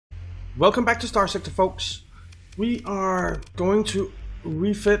Welcome back to Starsector, folks. We are going to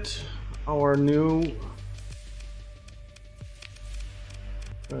refit our new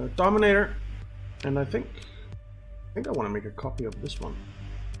Dominator, and I think I want to make a copy of this one.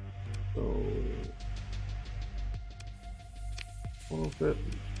 So, all of it.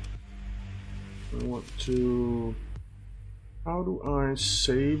 I want to. How do I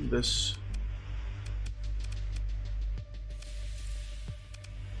save this?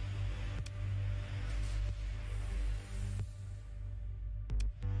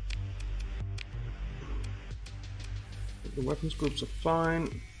 The weapons groups are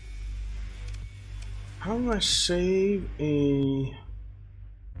fine. How do I save a...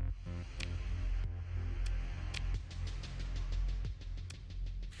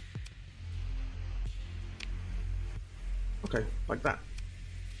 Okay, like that.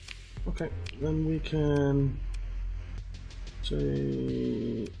 Okay, then we can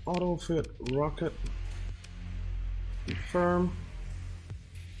say auto fit rocket, confirm,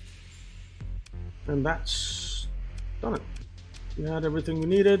 and that's done it. We had everything we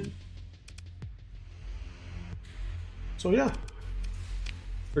needed. So yeah,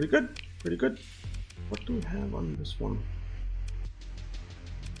 pretty good, pretty good. What do we have on this one?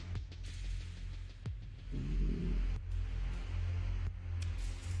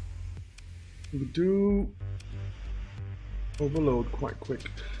 We do overload quite quick.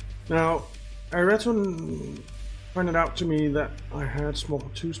 Now, Ireton pointed out to me that I had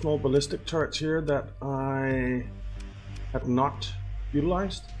two small ballistic turrets here that I had not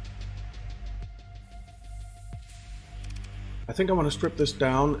utilized. I think I want to strip this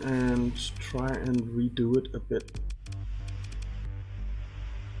down and try and redo it a bit.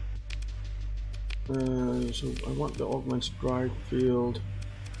 So I want the augmented drive field.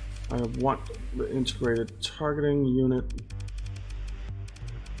 I want the integrated targeting unit.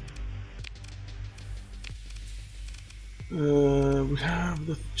 We have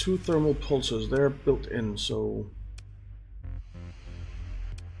the two thermal pulses. They're built in, so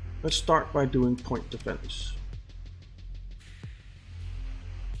let's start by doing point defense.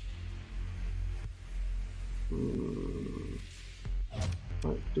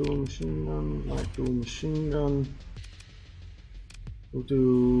 Light dual machine gun, light dual machine gun. We'll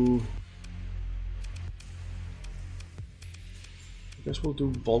do... I guess we'll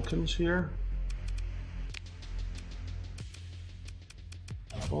do Vulcans here.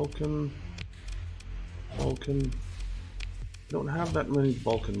 Vulcan. Vulcan. I don't have that many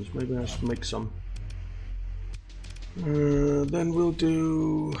Vulcans. Maybe I should make some. Then we'll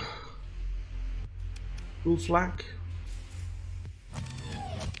do dual flak.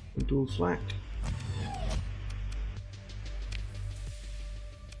 Dual flak.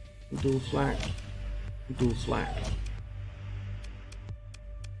 Dual flak. Dual flak.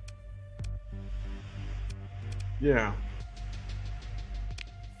 Yeah.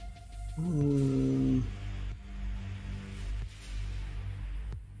 I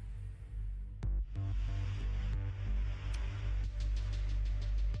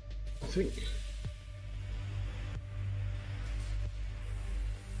think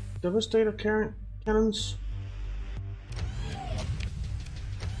Devastator cannons.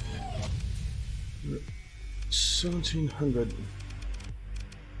 1700.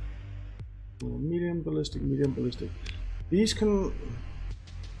 Medium ballistic, medium ballistic. These can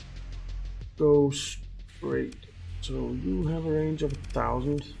go straight. So you have a range of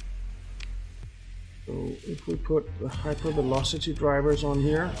 1,000. So if we put the hyper velocity drivers on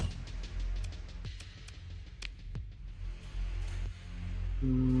here.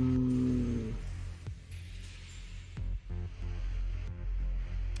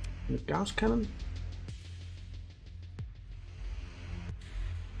 The Gauss cannon.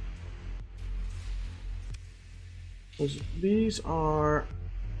 These are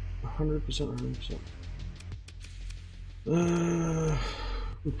 100%, 100%.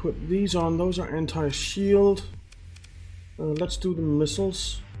 We put these on, those are anti-shield. Let's do the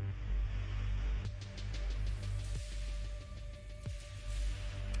missiles.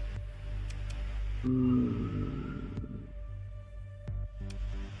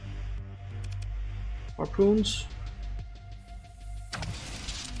 Harpoons.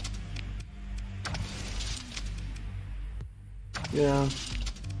 Yeah.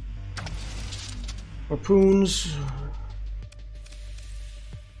 Harpoons.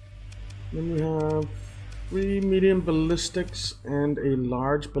 Then we have 3 medium ballistics and a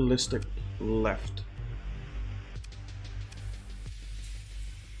large ballistic left.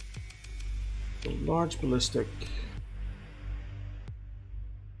 So large ballistic.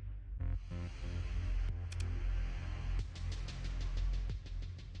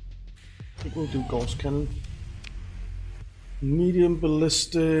 I think we'll do gauss cannon. Medium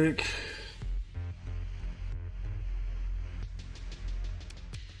ballistic.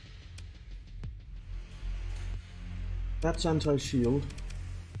 That's anti-shield.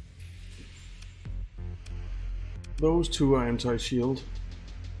 Those two are anti-shield.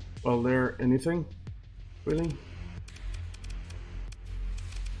 Well, they're anything, really.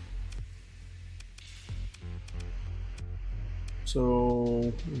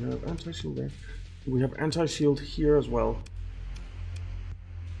 So we have anti-shield there. We have anti-shield here as well.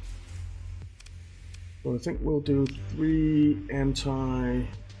 So I think we'll do 3 anti-armor.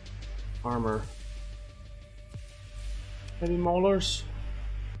 Heavy maulers.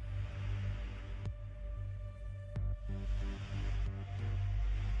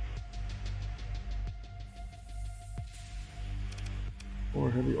 Or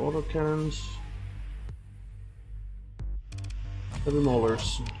heavy autocannons. Heavy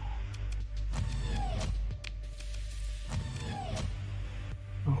maulers.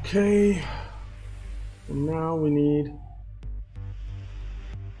 Okay. And now we need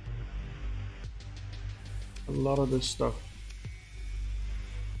a lot of this stuff.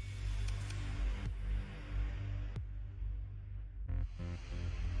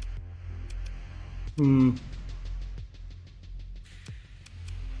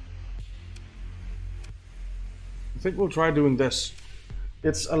 I think we'll try doing this.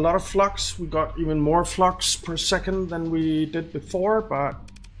 It's a lot of flux. We got even more flux per second than we did before, but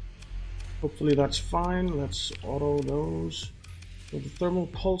hopefully that's fine. Let's auto those. So the thermal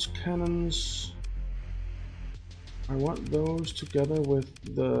pulse cannons, I want those together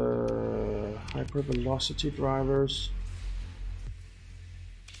with the hypervelocity drivers.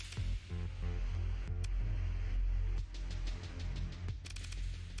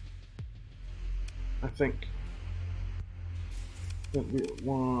 I think that we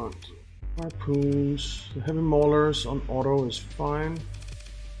want harpoons. The heavy maulers on auto is fine.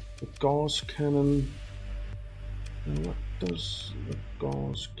 The gauss cannon. And what does the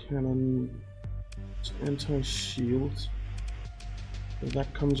gauss cannon? It's anti-shield. So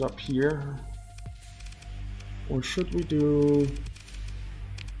that comes up here. Or should we do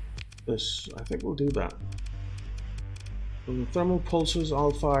this? I think we'll do that. So the thermal pulses I'll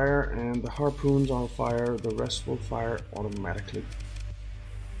fire and the harpoons I'll fire. The rest will fire automatically.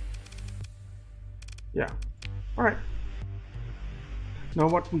 Yeah. Alright. Now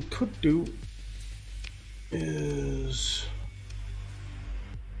what we could do is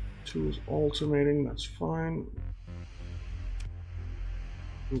 2 is alternating, that's fine.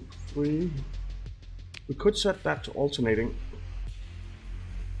 Group 3. We could set that to alternating.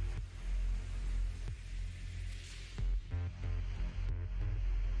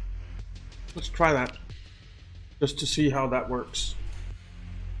 Let's try that, just to see how that works.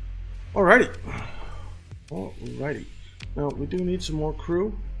 Alrighty. Alrighty. Now we do need some more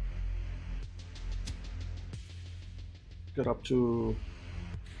crew. Get up to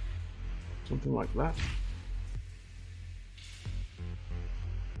something like that.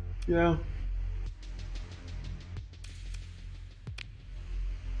 Yeah.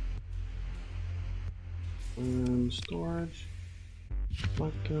 And storage.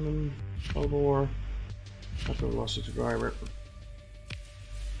 Light cannon, elbow, hypervelocity driver.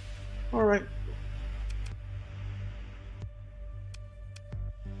 Alright.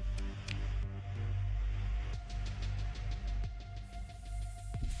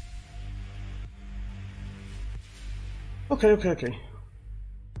 Okay.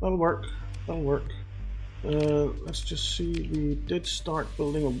 That'll work. Let's just see. We did start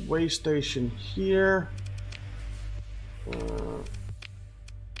building a way station here.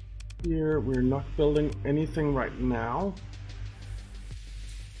 Here we're not building anything right now,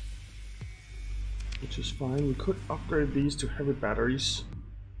 which is fine. We could upgrade these to heavy batteries.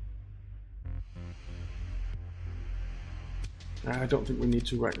 I don't think we need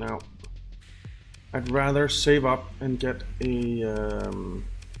to right now. I'd rather save up and get a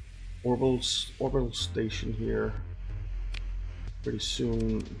orbital station here pretty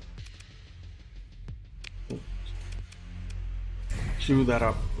soon. Queue that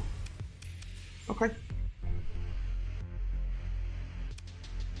up. Okay.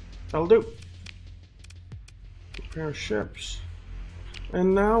 That'll do. Prepare ships.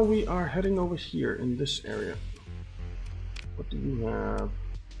 And now we are heading over here in this area. What do you have?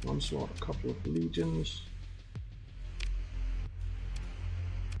 Onslaught, a couple of legions.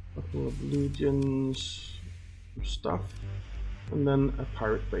 Couple of legions, some stuff. And then a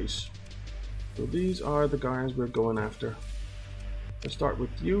pirate base. So these are the guys we're going after. Let's start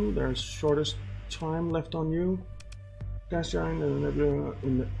with you. There's shortest time left on you. Gas giant and nebula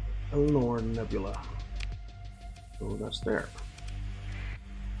in the Eleanor Nebula. So that's there.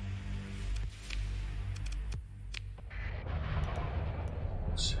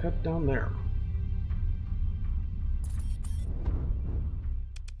 Let's head down there.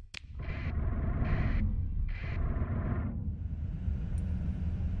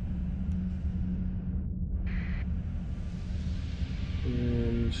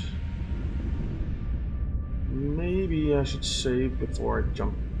 And maybe I should save before I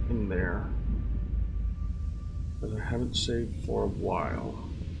jump in there, because I haven't saved for a while.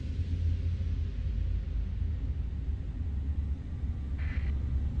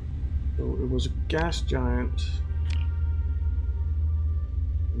 So it was a gas giant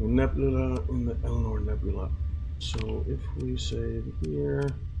in the nebula, in the Eleanor Nebula. So if we save here,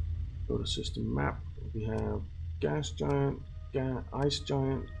 go to system map, we have gas giant, ice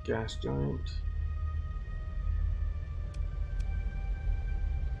giant, gas giant.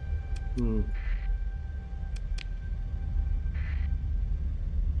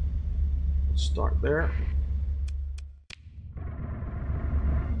 Let's start there.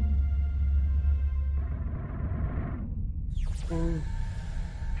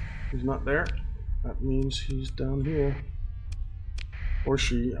 He's not there. That means he's down here. Or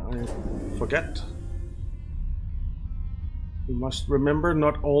she, I forget. We must remember,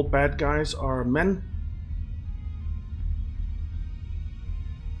 not all bad guys are men.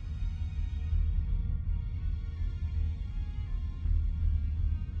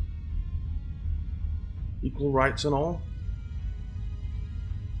 Equal rights and all.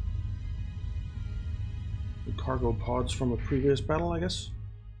 The cargo pods from a previous battle, I guess.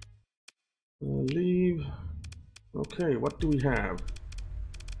 Leave. Okay, what do we have?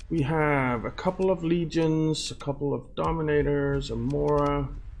 We have a couple of legions, a couple of dominators, a Mora,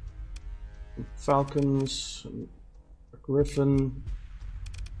 some falcons, a griffin.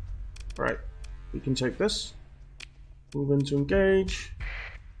 Alright, we can take this. Move into engage.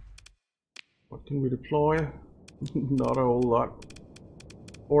 What can we deploy? Not a whole lot.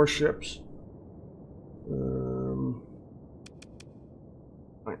 4 ships.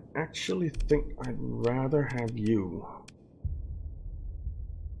 I actually think I'd rather have you.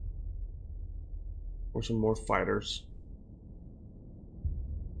 Or some more fighters.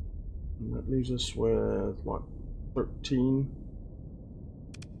 And that leaves us with, what, 13?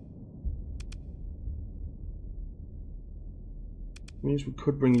 Means we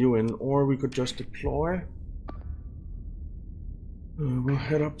could bring you in, or we could just deploy. We'll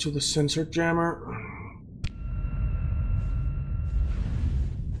head up to the sensor jammer.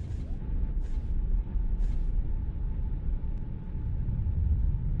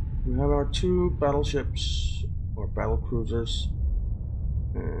 We have our 2 battleships, or battle cruisers,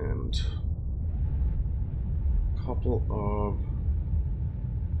 and a couple of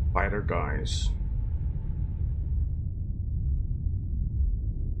fighter guys.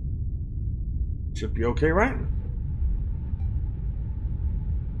 Should be okay, right?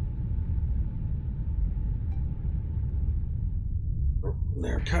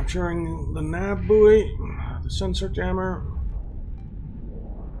 They're capturing the nav buoy, the sensor jammer.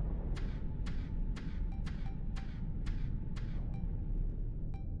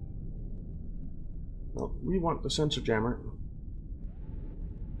 Well, we want the sensor jammer,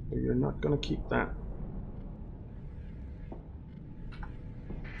 so you're not going to keep that.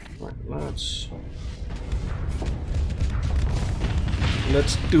 Right, let's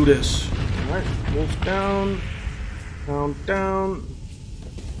do this. All right, wolf down, hound down.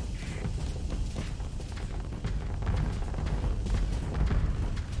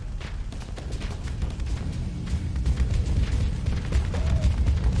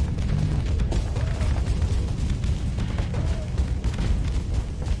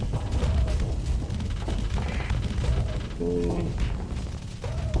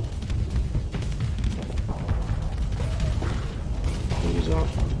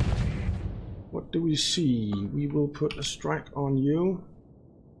 What do we see? We will put a strike on you.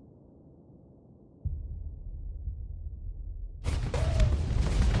 So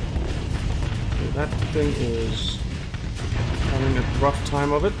that thing is having a rough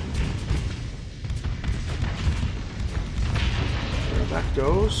time of it. There that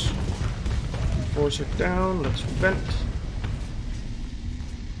goes. Force it down. Let's vent.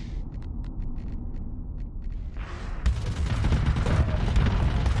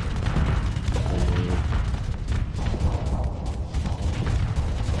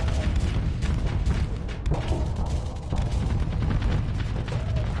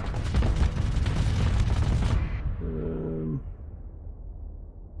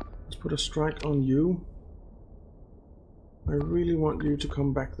 Put a strike on you. I really want you to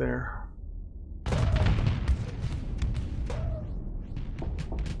come back there. I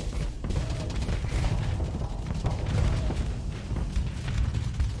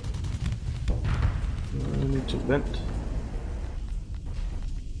need to vent.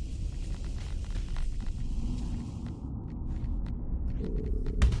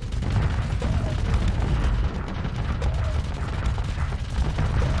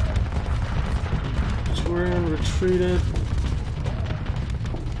 Retreated.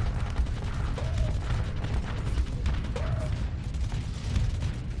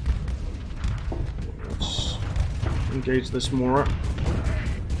 Let's engage this more.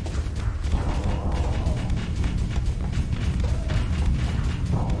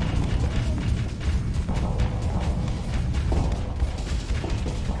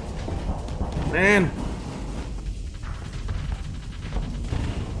 Man!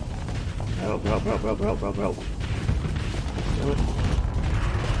 Help, help, help, help, help, help, help. Damn it.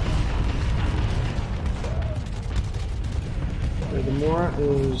 Okay, the Mora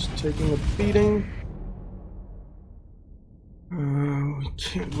is taking a beating. We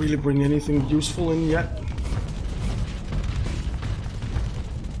can't really bring anything useful in yet.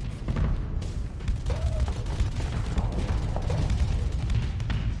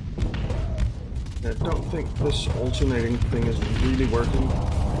 I don't think this alternating thing is really working.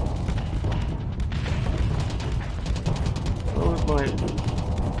 Oh, it might.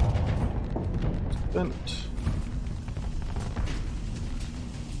 Vent.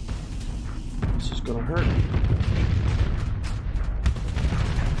 This is gonna hurt.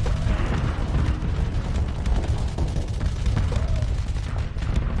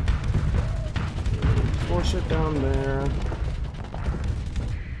 Force it down there.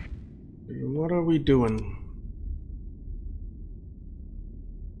 What are we doing?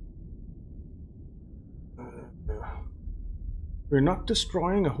 We're not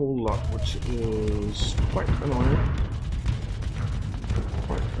destroying a whole lot, which is quite annoying.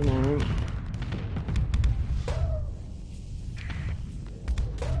 Quite annoying.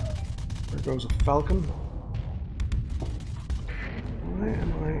 There goes a falcon. Why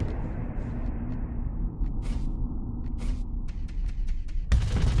am I...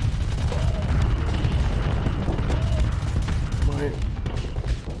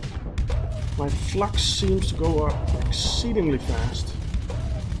 My flux seems to go up exceedingly fast.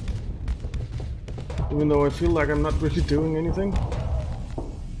 Even though I feel like I'm not really doing anything.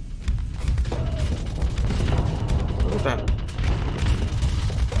 Look at that.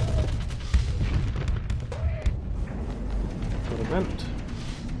 Got a vent.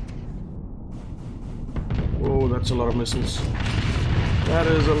 Whoa, that's a lot of missiles. That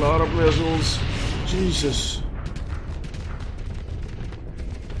is a lot of missiles. Jesus.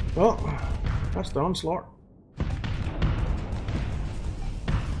 Well, that's the Onslaught.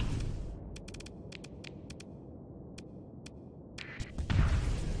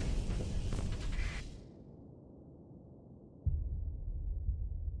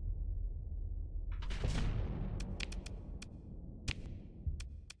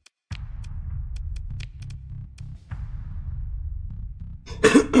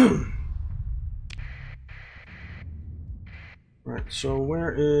 Right, so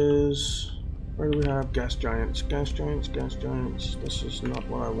where do we have gas giants? Gas giants, gas giants. This is not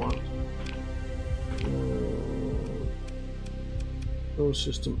what I want. Go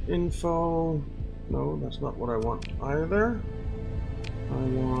system info. No, that's not what I want either. I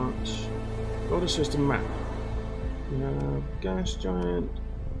want go to system map. We have gas giant,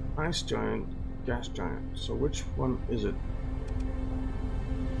 ice giant, gas giant. So which one is it?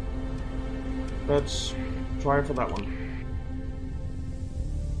 Let's try for that one.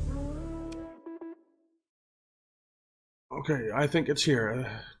 Okay, I think it's here.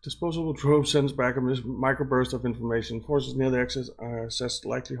 Disposable probe sends back a microburst of information. Forces near the exit are assessed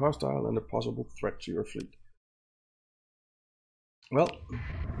likely hostile and a possible threat to your fleet. Well,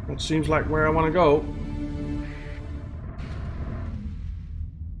 that seems like where I want to go.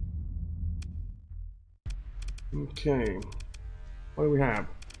 Okay, what do we have?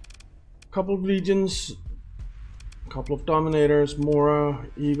 A couple of legions. Couple of Dominators, Mora,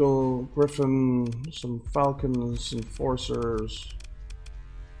 Eagle, Griffin, some Falcons, Enforcers,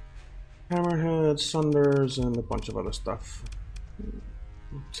 Hammerheads, Sunders, and a bunch of other stuff.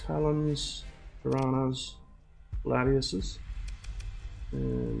 Talons, Piranhas, Gladiuses,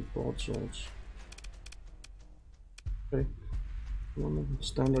 and Broadswords. Okay. One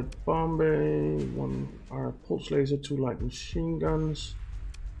standard bomb bay, one pulse laser, 2 light machine guns.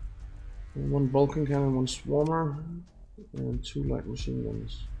 One Vulcan cannon, one Swarmer, and 2 light machine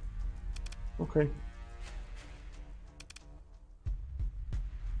guns. Okay.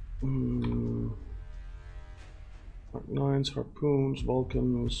 Lines, harpoons,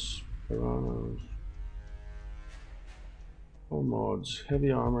 Vulcans, piranhas. All mods,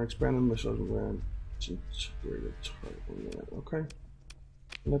 heavy armor, expanded missiles, and integrated target. Okay.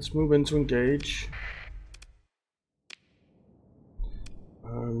 Let's move into engage.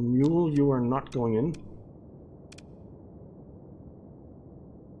 Mule, you are not going in.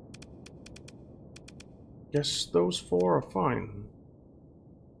 Guess those four are fine.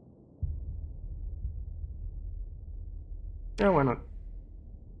 Yeah, why not?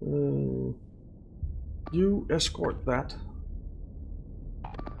 You escort that.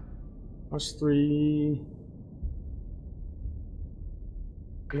 Us three.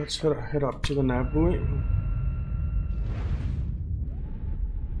 Let's head up to the nav buoy.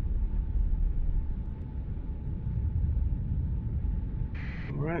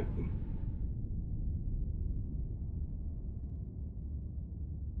 Alright.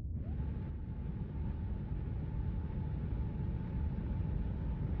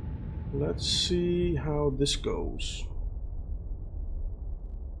 Let's see how this goes.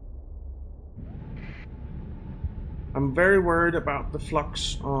 I'm very worried about the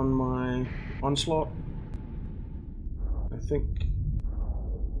flux on my Onslaught. I think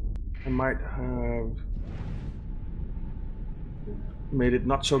I might have made it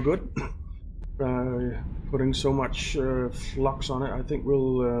not so good by putting so much flux on it. I think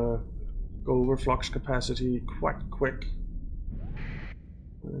we'll go over flux capacity quite quick.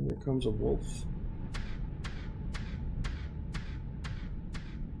 And here comes a wolf.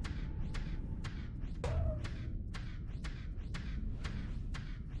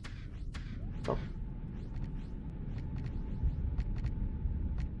 Oh.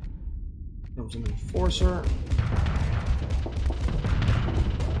 Comes an enforcer.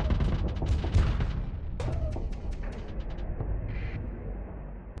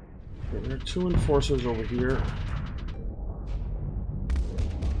 Okay, there are two enforcers over here.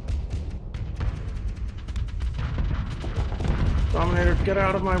 Dominator, get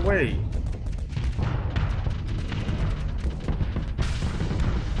out of my way!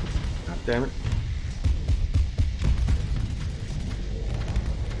 God damn it.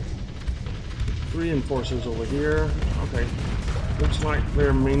 Three enforcers over here. Okay. Looks like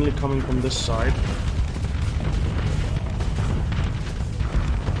they're mainly coming from this side.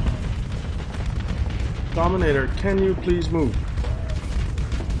 Dominator, can you please move?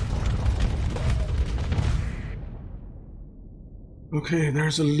 Okay,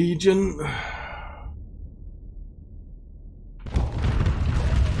 there's a legion.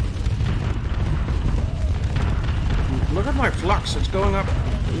 Look at my flux, it's going up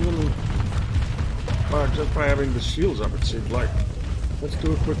even just by having the shields up, it seems like. Let's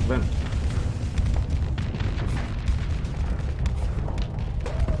do a quick vent.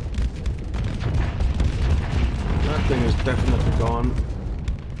 That thing is definitely gone.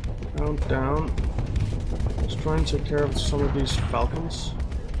 Count down. Let's try and take care of some of these falcons.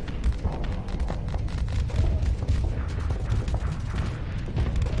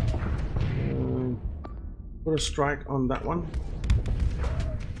 Put a strike on that one.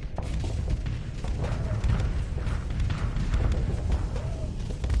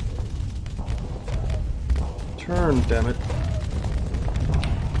 Turn, damn it.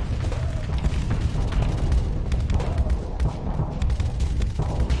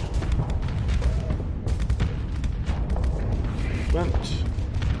 Vent.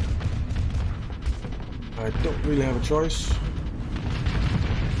 I don't really have a choice.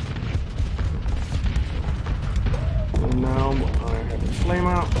 And now I have the flame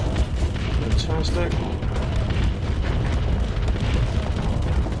out. Fantastic.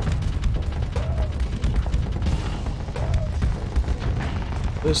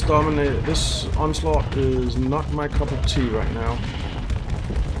 This Onslaught is not my cup of tea right now.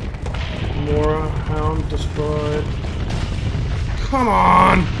 Mora, Hound destroyed. Come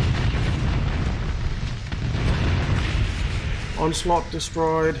on! Onslaught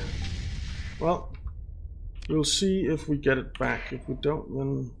destroyed. Well, we'll see if we get it back. If we don't,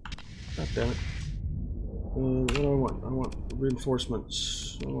 then... God damn it. What do I want? I want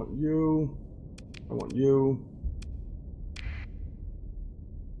reinforcements. I want you. I want you.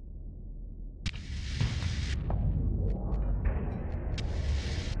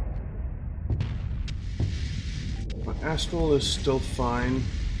 My Astral is still fine.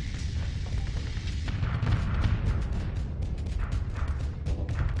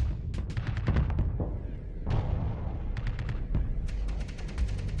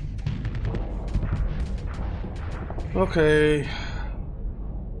 Okay.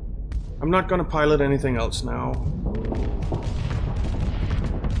 I'm not gonna pilot anything else now.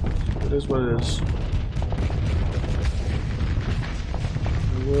 It is what it is.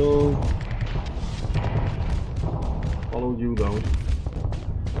 I will follow you though.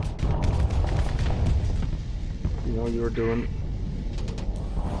 You know you're doing.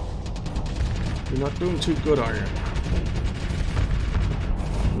 You're not doing too good, are you?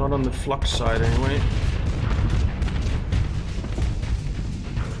 Not on the flux side anyway.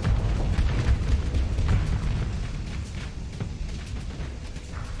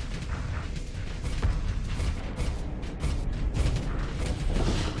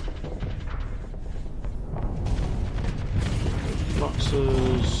 Flux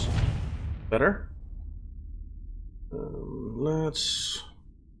is better. Let's...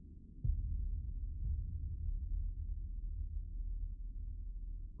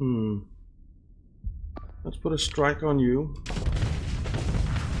 Let's put a strike on you.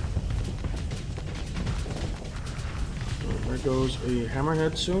 There goes a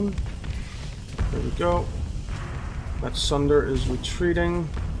hammerhead soon. There we go. That Sunder is retreating.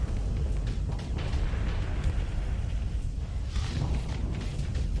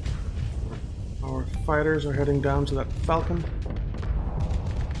 Our fighters are heading down to that Falcon.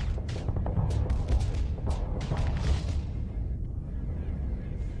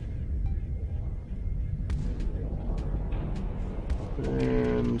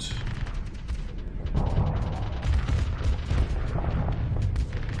 And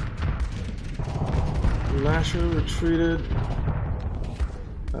Lasher retreated.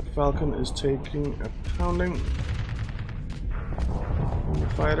 That Falcon is taking a pounding from the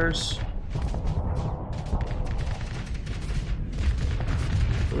fighters.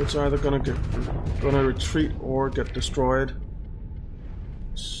 So it's either gonna retreat or get destroyed.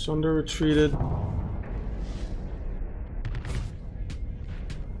 Sunder retreated.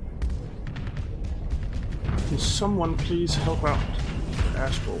 Can someone please help out the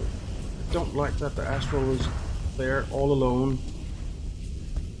Astral? I don't like that the Astral is there all alone.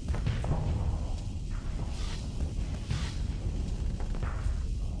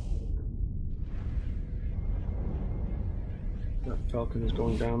 That Falcon is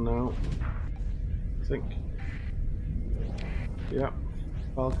going down now, I think. Yeah,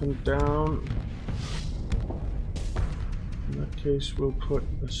 Falcon down. In that case, we'll put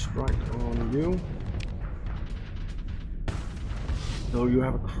a strike on you. Though you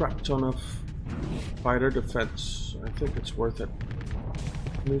have a crap ton of fighter defense, I think it's worth it.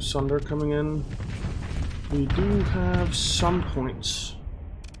 New Sunder coming in. We do have some points.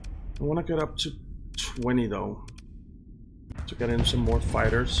 I want to get up to 20 though, to get in some more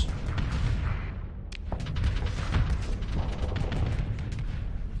fighters.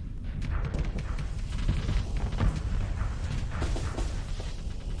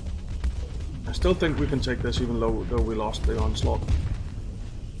 I still think we can take this even though we lost the Onslaught.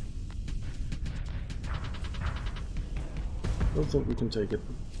 I don't think we can take it.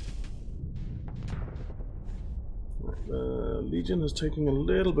 Right, the Legion is taking a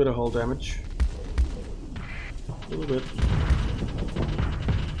little bit of hull damage. A little bit.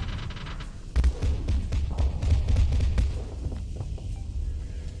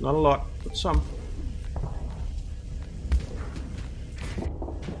 Not a lot, but some.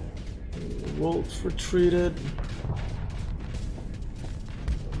 Wolf retreated.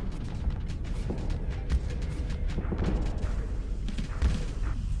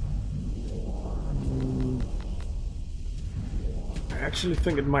 I actually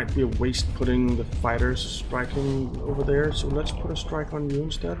think it might be a waste putting the fighters striking over there, so let's put a strike on you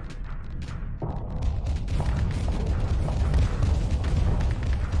instead.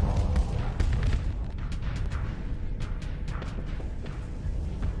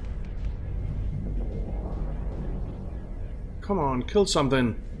 Come on, kill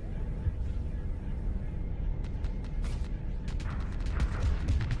something.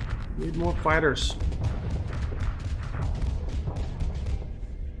 Need more fighters.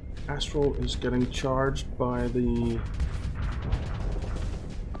 Astral is getting charged by the...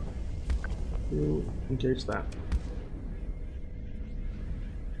 You engage that.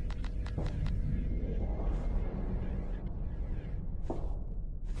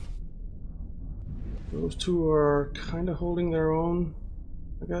 Those two are kind of holding their own,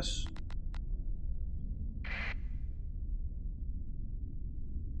 I guess.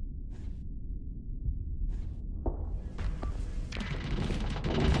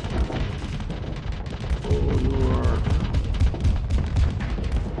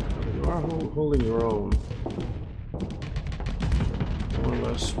 Holding your own, more or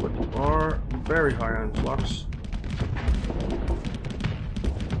less, but you are very high on flux.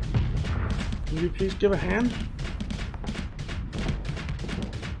 Can you please give a hand?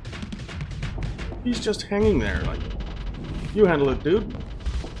 He's just hanging there, like, you handle it, dude.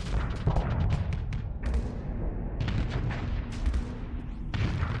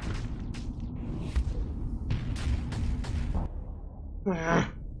 Ah.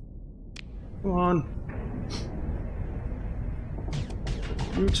 Come on.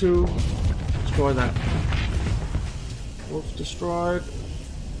 You two, destroy that. Wolf destroyed.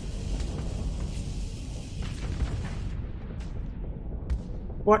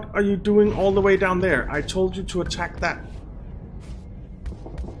 What are you doing all the way down there? I told you to attack that.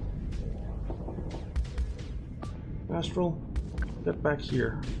 Astral, get back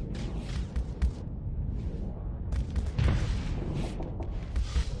here.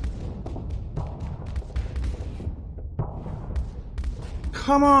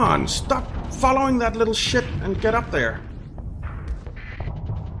 Come on, stop following that little shit and get up there.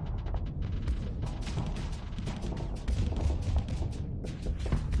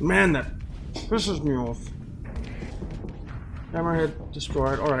 Man, that pisses me off. Hammerhead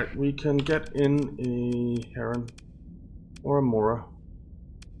destroyed. Alright, we can get in a Heron or a Mora.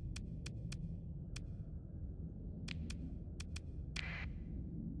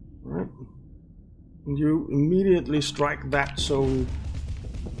 Alright. And you immediately strike that, so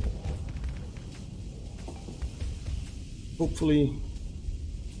hopefully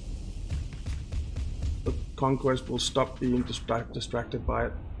the Conquest will stop being distracted by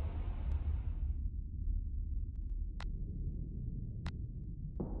it.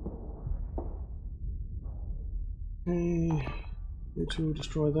 Okay, you two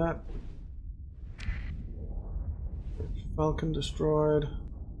destroy that. Falcon destroyed.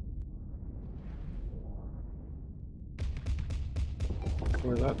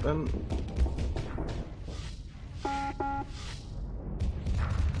 Destroy that then.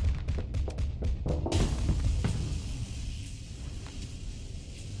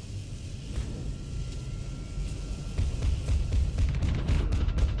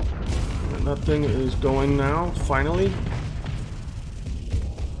 That thing is going now, finally.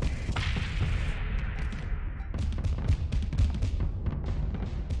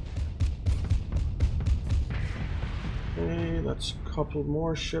 Okay, that's a couple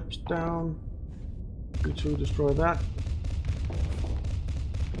more ships down. You two destroy that.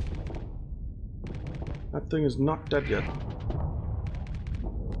 That thing is not dead yet.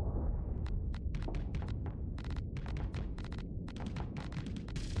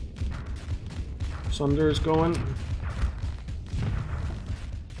 Sunder is going.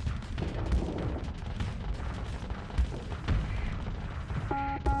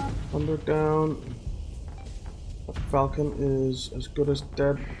 Thunder down. That Falcon is as good as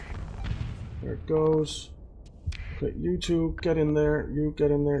dead. There it goes. Okay, you two get in there. You get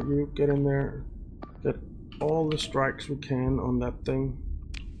in there. You get in there. Get all the strikes we can on that thing.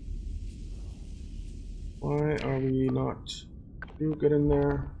 Why are we not? You get in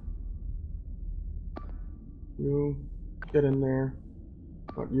there. You get in there.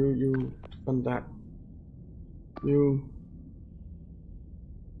 Not you, you defend that. You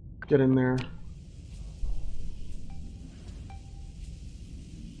get in there.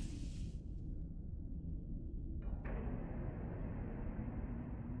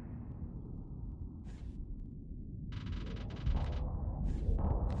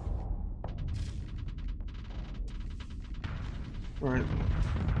 All right.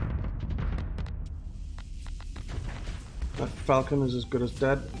 That Falcon is as good as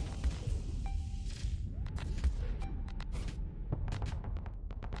dead.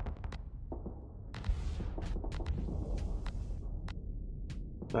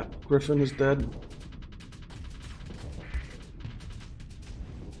 That Griffin is dead.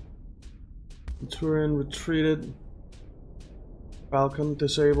 Turin retreated. Falcon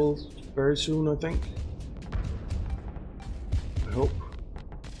disabled very soon, I think. I hope.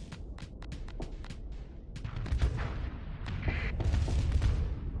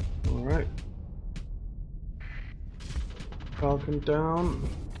 Alright. Falcon down.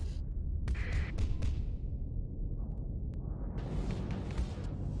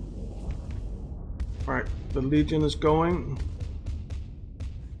 Alright, the Legion is going.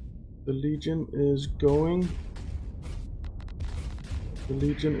 The Legion is going. The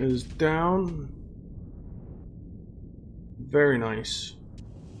Legion is down. Very nice.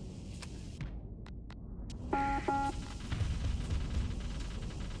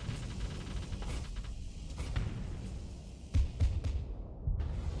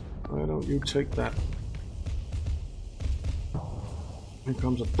 Why don't you take that? Here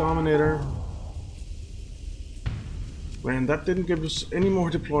comes a Dominator. Man, that didn't give us any more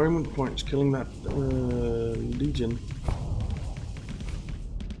deployment points, killing that Legion.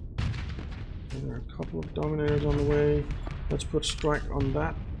 There are a couple of dominators on the way. Let's put strike on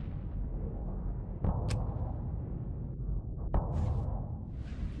that.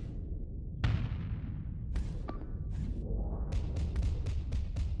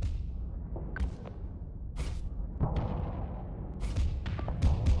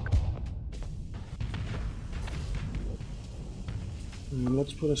 And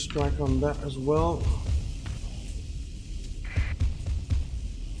let's put a strike on that as well.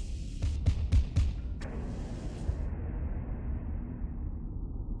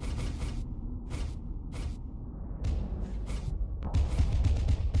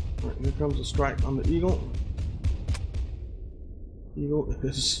 Right, here comes a strike on the Eagle. Eagle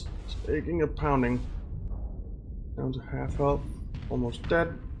is taking a pounding. Down to half health, almost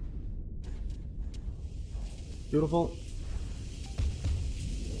dead. Beautiful.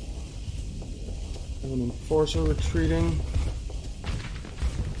 And an Enforcer retreating.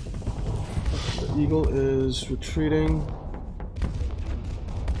 The Eagle is retreating.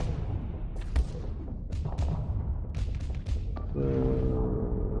 The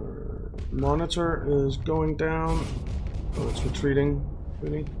Monitor is going down. Oh, it's retreating,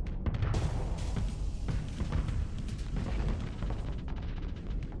 really.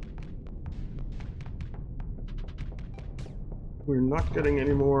 We're not getting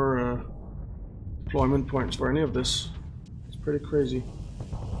any more deployment points for any of this. It's pretty crazy.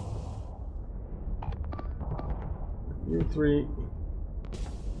 You three,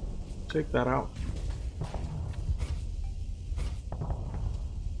 take that out.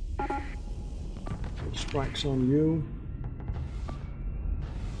 Strikes on you.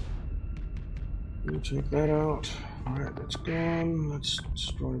 You take that out. Alright, that's gone. Let's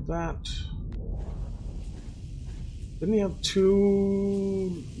destroy that. Didn't he have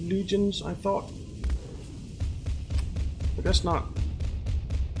 2 legions, I thought? I guess not.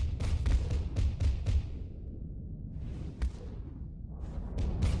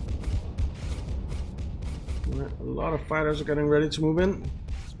 Alright, a lot of fighters are getting ready to move in.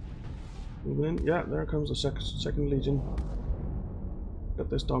 Move in. Yeah, there comes the second legion. Get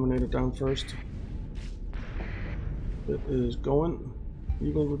this Dominator down first. It is going.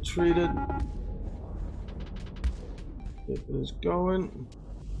 Eagle retreated. It is going.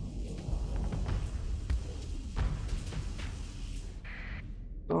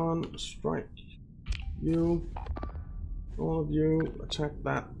 On strike. You. All of you attack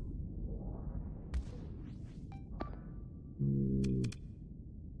that.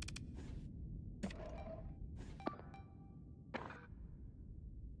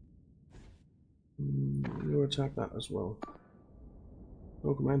 You attack that as well.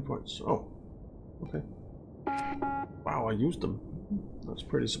 No command points. Oh, okay. Wow, I used them. That's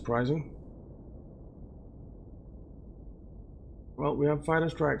pretty surprising. Well, we have fighter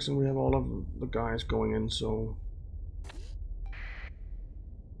strikes and we have all of the guys going in, so...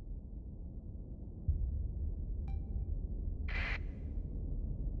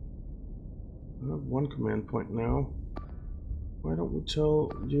 I have 1 command point now. Why don't we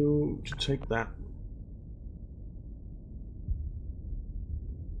tell you to take that?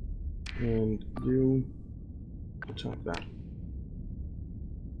 And you attack that.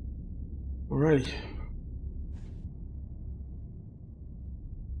 Alrighty.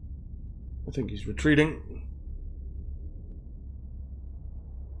 I think he's retreating.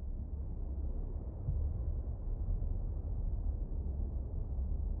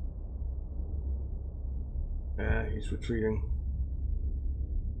 Yeah, he's retreating.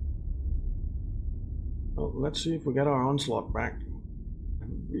 Well, let's see if we get our Onslaught back. I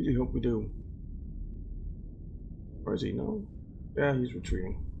really hope we do. Where is he? No? Yeah, he's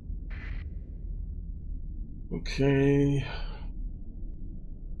retreating. Okay.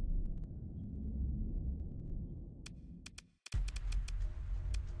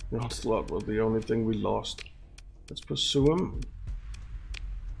 The Onslaught was the only thing we lost. Let's pursue him.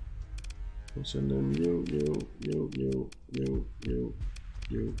 We'll send in you,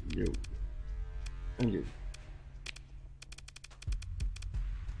 and you.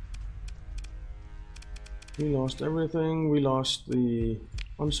 We lost everything. We lost the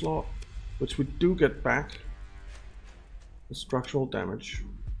Onslaught, which we do get back. The structural damage.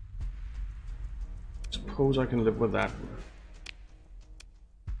 Suppose I can live with that.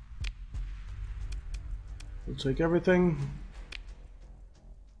 We'll take everything.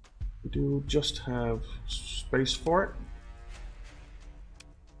 We do just have space for it.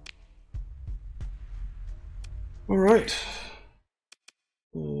 All right.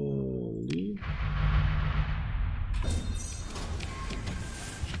 Leave.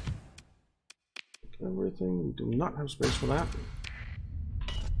 Take everything. We do not have space for that.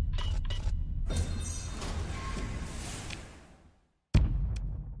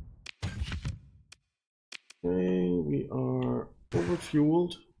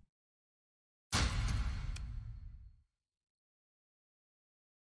 fueled.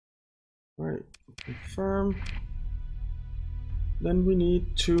 Alright, confirm. Then we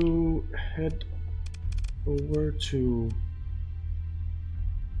need to head over to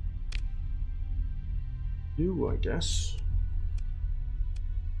you, I guess.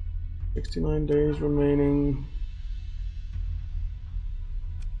 69 days remaining.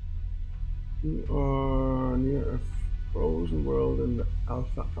 You are near a frozen world in the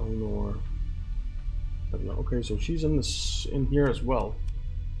Alpha Eleanor. Okay, so she's in here as well.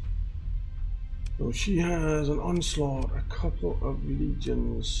 So she has an Onslaught, a couple of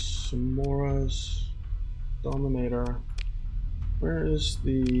legions, some Moras, Dominator. Where is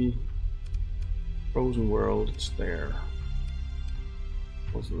the frozen world? It's there.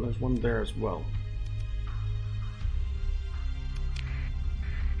 There's one there as well.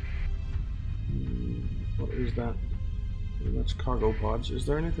 What is that? That's cargo pods. Is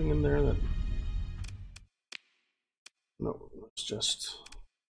there anything in there that... No, it's just...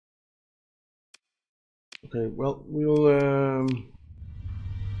 Okay, well, we'll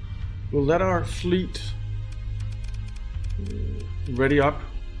let our fleet ready up.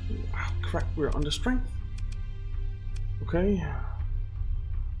 Oh, crap, we're under strength. Okay.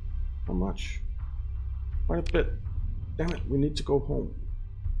 How much? Quite a bit. Damn it, we need to go home.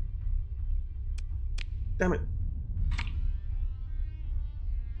 Damn it.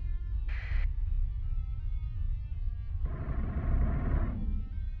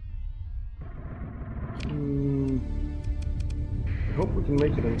 I hope we can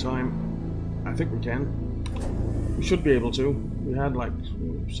make it in time. I think we can. We should be able to. We had like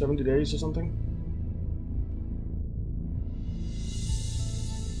 70 days or something.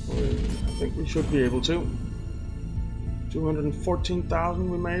 I think we should be able to. 214,000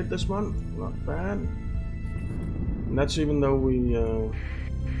 we made this month. Not bad. And that's even though we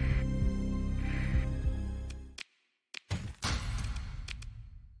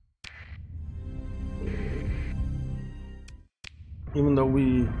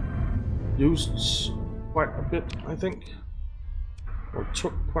used quite a bit, I think, or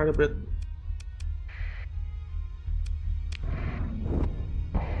took quite a bit.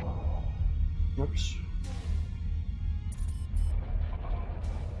 Oops.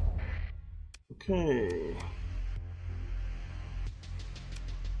 Okay.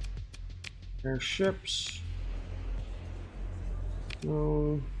 Airships.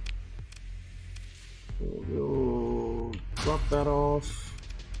 No. We'll drop that off.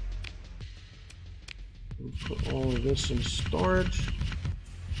 We'll put all of this in storage.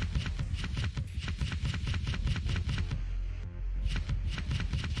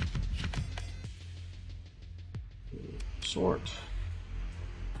 Sort.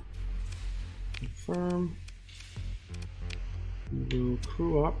 Confirm. We'll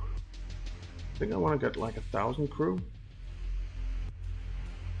crew up. I think I want to get like 1,000 crew.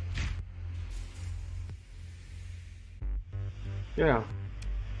 Yeah.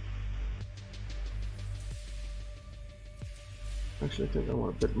 Actually, I think I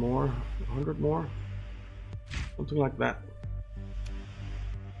want a bit more. 100 more. Something like that.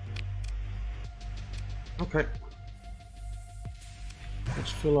 Okay.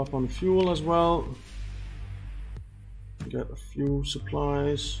 Let's fill up on fuel as well. Get a few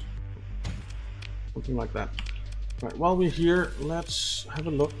supplies. Something like that. Right, while we're here, let's have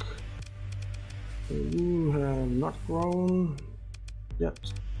a look. You have not grown yet.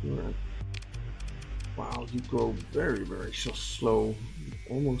 Wow, you grow very, very slow. You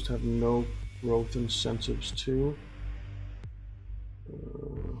almost have no growth incentives too.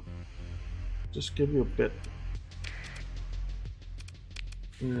 Just give you a bit.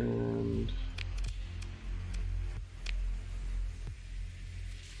 And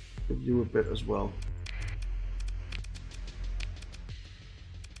give you a bit as well.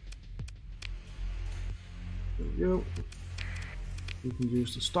 There we go. You can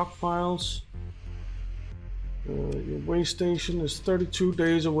use the stockpiles. Your way station is 32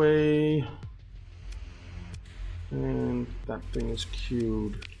 days away. And that thing is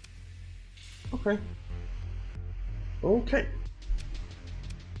queued. Okay. Okay.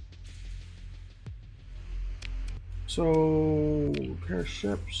 So, repair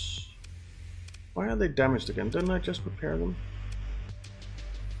ships. Why are they damaged again? Didn't I just repair them?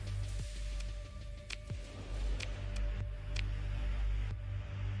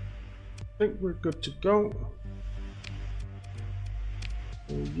 I think we're good to go.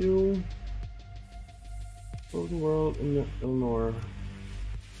 And you. Frozen world in the Eleanor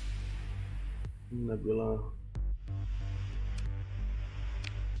Nebula.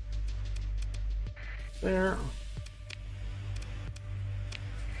 There.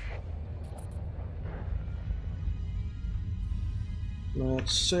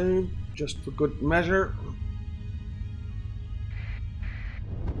 Let's save, just for good measure.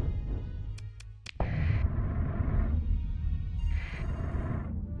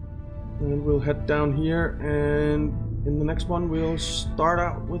 And we'll head down here, and in the next one we'll start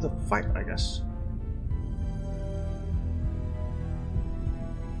out with a fight, I guess.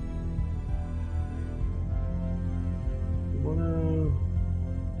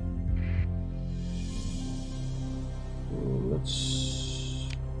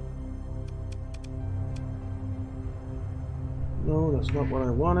 No, that's not what I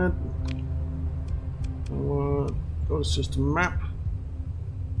wanted. I want to go to system map.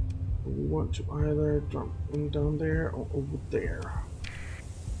 We want to either jump in down there or over there.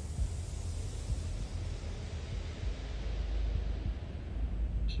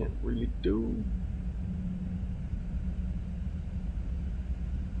 Can't really do.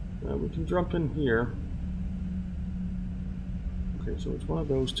 We can jump in here. Okay, so it's one of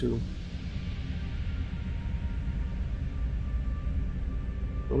those two.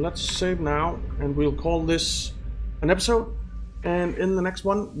 So let's save now, and we'll call this an episode. And in the next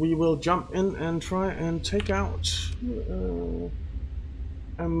one, we will jump in and try and take out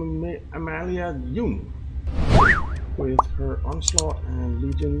Amalia Jung with her Onslaught and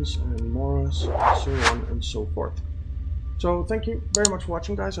Legions and Moras and so on and so forth. So thank you very much for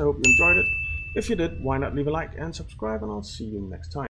watching, guys. I hope you enjoyed it. If you did, why not leave a like and subscribe, and I'll see you next time.